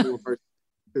wish I knew him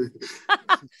personally.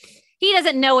 He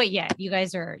doesn't know it yet. You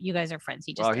guys are friends.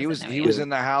 He was in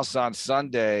the house on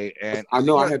Sunday, and I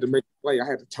know I had to make a play. I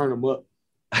had to turn him up.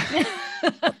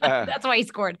 That's why he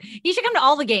scored. He should come to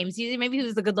all the games. Maybe he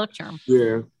was a good luck charm.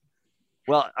 Yeah.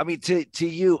 Well, I mean, to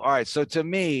you, all right. So to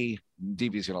me,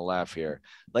 DB's gonna laugh here.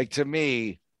 Like to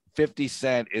me, 50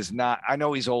 Cent is not. I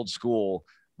know he's old school,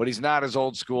 but he's not as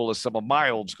old school as some of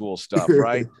my old school stuff,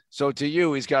 right? So to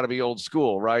you, he's got to be old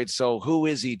school, right? So who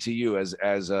is he to you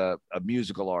as a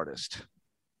musical artist?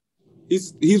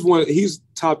 He's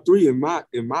top 3 in my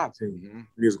opinion,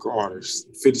 musical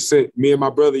artists. 50 Cent. Me and my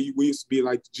brother, we used to be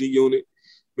like the G Unit.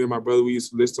 Me and my brother, we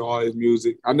used to listen to all his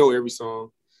music. I know every song,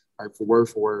 like for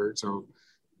word. So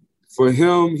for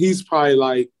him, he's probably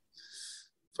like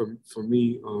for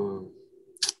me.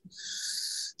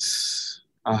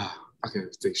 I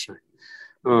can't think straight.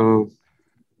 I don't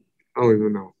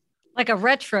even know. Like a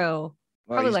retro.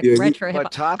 Probably he's- like Yeah, retro hip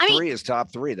But hop. top I mean, three is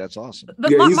top three. That's awesome.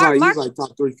 but Yeah, Mark, he's like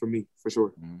top 3 for me, for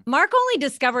sure. Mark only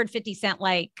discovered 50 Cent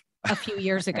like a few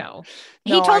years ago.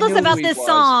 He No, told I us knew about who he this was.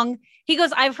 song. He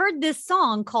goes, I've heard this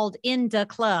song called In Da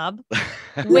Club,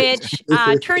 which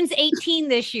turns 18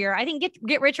 this year. I think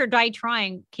Get Rich or Die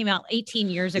Trying came out 18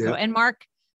 years ago. Yeah. And Mark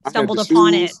I had stumbled the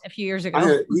upon it shoes. a few years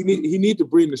ago. He need to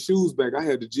bring the shoes back. I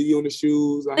had the G on the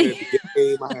shoes. I had the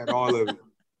game. I had all of it.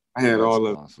 I had That's all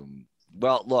of it. awesome.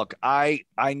 Well, look, I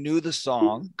knew the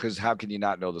song because how can you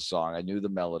not know the song? I knew the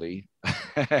melody.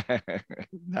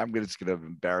 I'm just gonna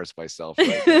embarrass myself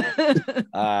right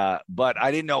now. But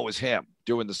I didn't know it was him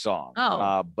doing the song.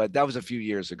 Oh. But that was a few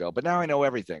years ago. But now I know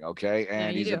everything. Okay,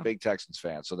 and you he's a do. big Texans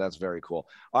fan, so that's very cool.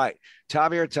 All right,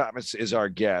 Tavierre Thomas is our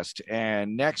guest,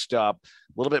 and next up,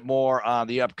 a little bit more on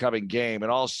the upcoming game,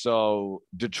 and also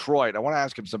Detroit. I want to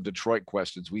ask him some Detroit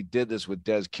questions. We did this with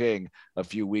Des King a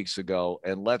few weeks ago,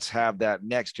 and let's have that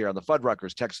next here on the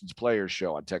Fuddruckers Texans Players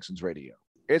Show on Texans Radio.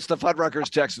 It's the Fuddruckers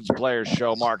Texans Players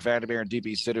Show. Mark Vandermeer and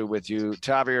DB Sidhu with you.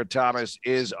 Tavierre Thomas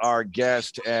is our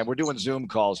guest, and we're doing Zoom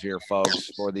calls here,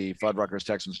 folks, for the Fuddruckers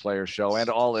Texans Players Show and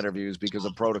all interviews because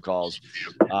of protocols.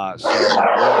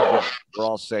 So we're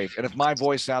all safe. And if my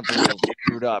voice sounds a little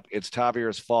screwed up, it's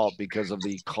Tavierre's fault because of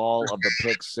the call of the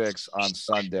pick six on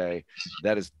Sunday.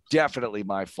 That is definitely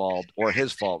my fault, or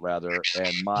his fault rather,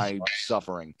 and my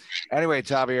suffering. Anyway,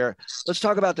 Tavierre, let's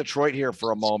talk about Detroit here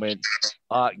for a moment.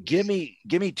 Give me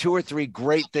 2 or 3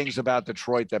 great things about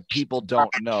Detroit that people don't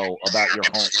know about your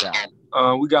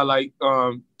hometown. We got like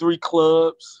 3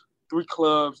 clubs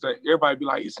that everybody be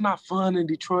like, it's not fun in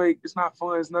Detroit. It's not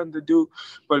fun. It's nothing to do.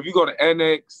 But if you go to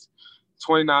Annex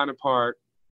 29 and Park,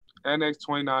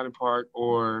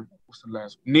 or what's the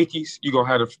last? Nicky's, you're going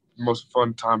to have the most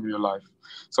fun time of your life.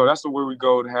 So that's the where we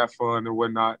go to have fun and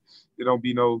whatnot. There don't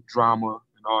be no drama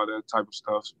and all that type of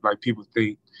stuff like people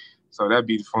think. So that'd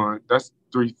be fun. That's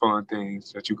 3 fun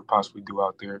things that you could possibly do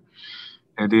out there.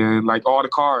 And then like all the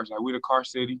cars, like we the car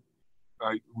city.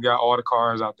 Like we got all the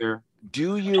cars out there.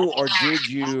 Do you or did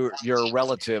your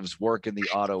relatives work in the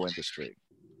auto industry?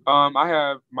 I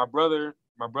have my brother,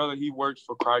 he works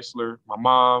for Chrysler. My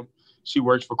mom, she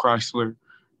works for Chrysler.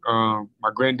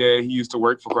 My granddad, he used to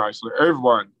work for Chrysler.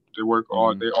 Everyone,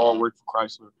 they all work for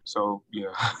Chrysler. So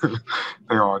yeah,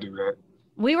 they all do that.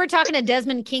 We were talking to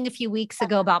Desmond King a few weeks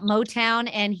ago about Motown,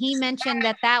 and he mentioned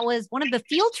that was one of the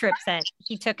field trips that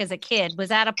he took as a kid. Was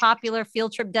that a popular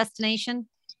field trip destination?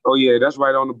 Oh, yeah, that's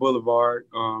right on the boulevard.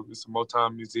 It's a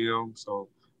Motown museum. So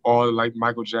all like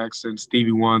Michael Jackson,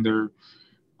 Stevie Wonder,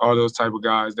 all those type of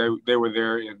guys, they were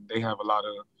there, and they have a lot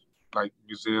of like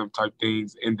museum type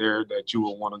things in there that you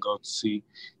will want to go to see.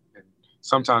 And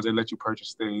sometimes they let you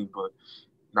purchase things, but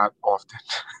not often.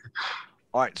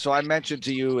 All right. So I mentioned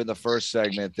to you in the first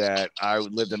segment that I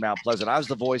lived in Mount Pleasant. I was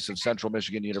the voice of Central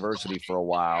Michigan University for a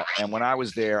while. And when I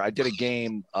was there, I did a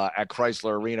game at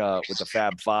Chrysler Arena with the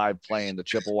Fab Five playing the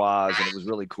Chippewas, and it was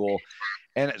really cool.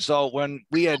 And so when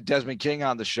we had Desmond King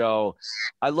on the show,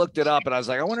 I looked it up and I was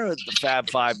like, I wonder what the Fab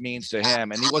Five means to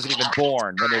him. And he wasn't even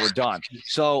born when they were done.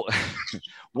 So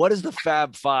what does the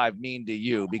Fab Five mean to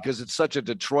you? Because it's such a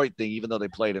Detroit thing, even though they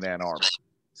played in Ann Arbor.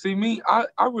 See, me, I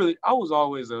was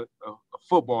always a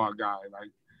football guy.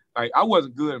 Like I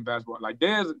wasn't good in basketball. Like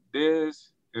Dez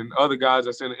and other guys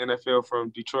that's in the NFL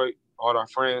from Detroit, all our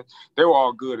friends, they were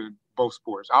all good in both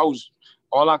sports.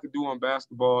 All I could do on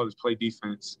basketball is play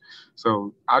defense.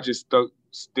 So I just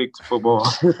stick to football.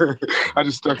 I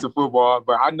just stuck to football.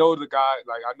 But I know the guy,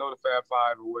 like I know the Fab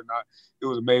Five and whatnot. It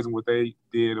was amazing what they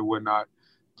did and whatnot.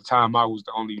 The time I was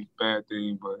the only bad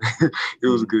thing, but it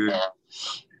was good.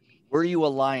 Were you a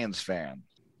Lions fan?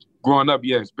 Growing up,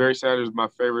 yes. Barry Sanders is my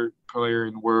favorite player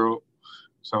in the world.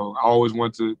 So I always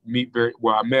wanted to meet Barry.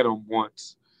 Well, I met him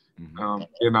once. Mm-hmm.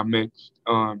 And I met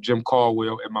Jim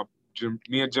Caldwell.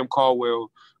 Me and Jim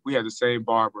Caldwell, we had the same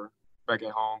barber back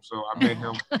at home. So I met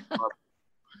him.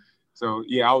 So,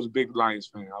 yeah, I was a big Lions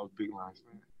fan.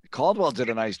 Caldwell did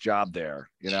a nice job there.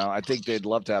 You know, I think they'd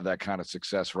love to have that kind of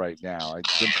success right now.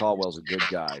 Jim Caldwell's a good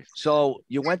guy. So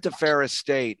you went to Ferris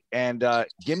State, and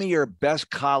give me your best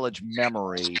college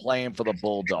memory playing for the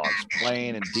Bulldogs,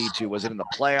 playing in D2. Was it in the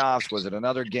playoffs? Was it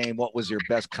another game? What was your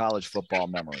best college football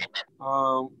memory?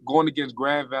 Going against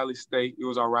Grand Valley State. It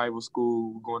was our rival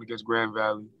school, going against Grand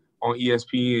Valley on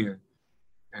ESPN.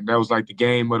 And that was like the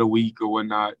game of the week or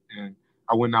whatnot. And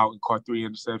I went out and caught 3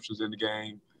 interceptions in the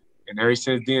game. And ever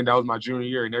since then, that was my junior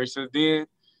year. And ever since then,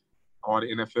 all the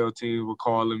NFL teams were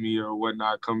calling me or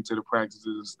whatnot, coming to the practices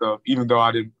and stuff, even though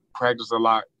I didn't practice a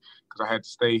lot because I had to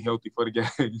stay healthy for the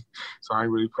game. So I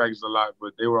didn't really practice a lot,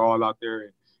 but they were all out there.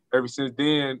 And ever since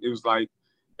then, it was like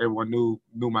everyone knew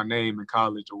my name in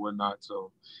college or whatnot.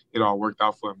 So it all worked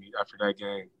out for me after that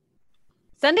game.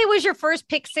 Sunday was your first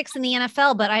pick six in the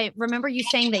NFL, but I remember you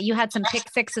saying that you had some pick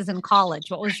sixes in college.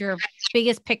 What was your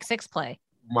biggest pick six play?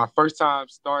 My first time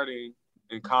starting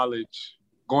in college,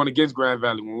 going against Grand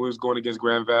Valley. When we was going against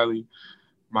Grand Valley,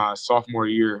 my sophomore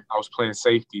year, I was playing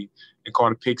safety and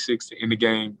caught a pick six to end the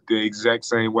game the exact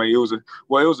same way. It was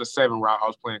a 7 route. I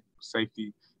was playing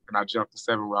safety, and I jumped the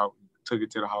 7 route and took it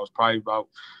to the house, probably about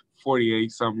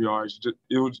 48-some yards.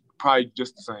 It was probably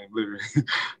just the same, literally.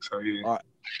 So, yeah.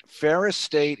 Ferris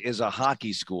State is a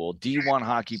hockey school, D1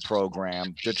 hockey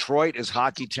program. Detroit is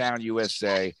Hockey Town,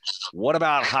 USA. What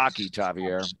about hockey,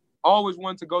 Tavier? I always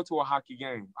wanted to go to a hockey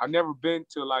game. I've never been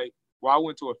to I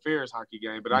went to a Ferris hockey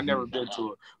game, but I never been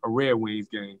to a Red Wings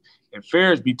game. And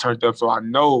Ferris be turned up, so I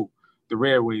know the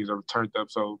Red Wings are turned up.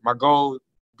 So my goal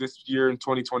this year in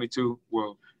 2022,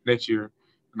 well, next year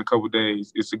in a couple of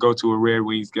days, is to go to a Red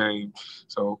Wings game,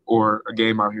 or a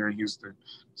game out here in Houston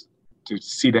to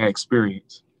see that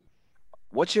experience.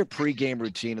 What's your pregame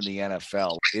routine in the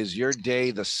NFL? Is your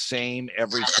day the same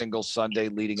every single Sunday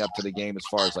leading up to the game as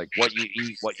far as like what you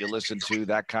eat, what you listen to,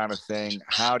 that kind of thing?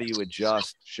 How do you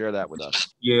adjust? Share that with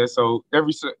us. Yeah, so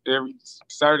every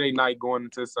Saturday night going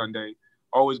into Sunday,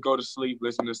 always go to sleep,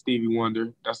 listen to Stevie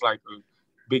Wonder. That's like a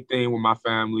big thing with my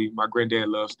family. My granddad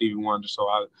loves Stevie Wonder, so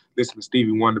I listen to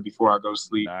Stevie Wonder before I go to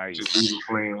sleep. Nice. Just leave it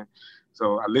playing.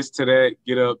 So I listen to that,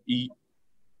 get up, eat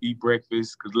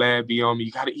breakfast, because Lad be on me.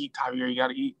 You got to eat, Tavier, you got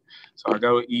to eat. So I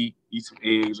go eat some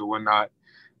eggs or whatnot,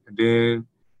 and then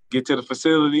get to the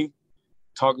facility,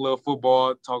 talk a little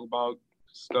football, talk about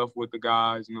stuff with the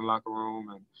guys in the locker room,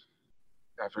 and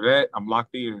after that, I'm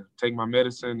locked in. Take my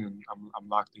medicine, and I'm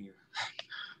locked in.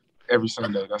 Every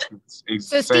Sunday. That's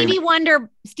so Stevie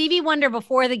Wonder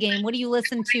before the game, what do you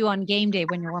listen to on game day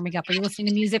when you're warming up? Are you listening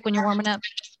to music when you're warming up?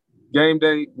 Game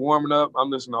day, warming up, I'm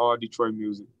listening to all Detroit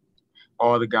music.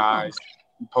 All the guys,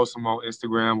 post them on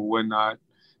Instagram or whatnot,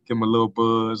 give them a little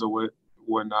buzz or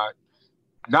whatnot.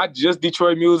 Not just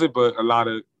Detroit music, but a lot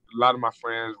of my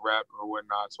friends rap or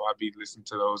whatnot, so I be listening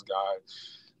to those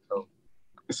guys. So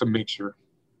it's a mixture.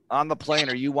 On the plane,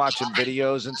 are you watching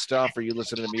videos and stuff? Are you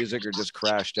listening to music or just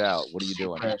crashed out? What are you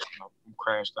doing? I'm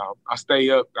crashed out. I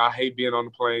stay up. I hate being on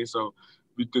the plane, so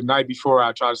the night before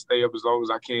I try to stay up as long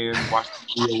as I can, watch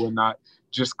the video or whatnot,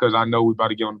 just because I know we're about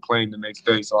to get on the plane the next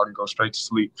day so I can go straight to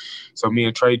sleep. So me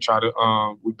and Trey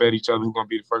we bet each other who's going to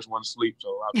be the first one to sleep.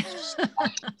 So I just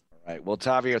All right. Well,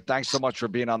 Tavier, thanks so much for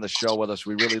being on the show with us.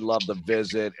 We really love the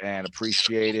visit and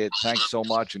appreciate it. Thanks so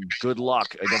much, and good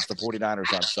luck against the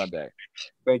 49ers on Sunday.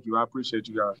 Thank you. I appreciate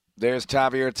you guys. There's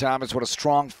Tavier Thomas. What a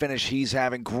strong finish he's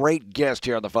having. Great guest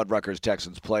here on the Fuddruckers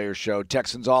Texans Player Show.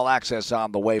 Texans All Access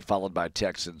on the way, followed by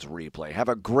Texans Replay. Have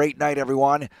a great night,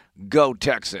 everyone. Go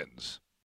Texans.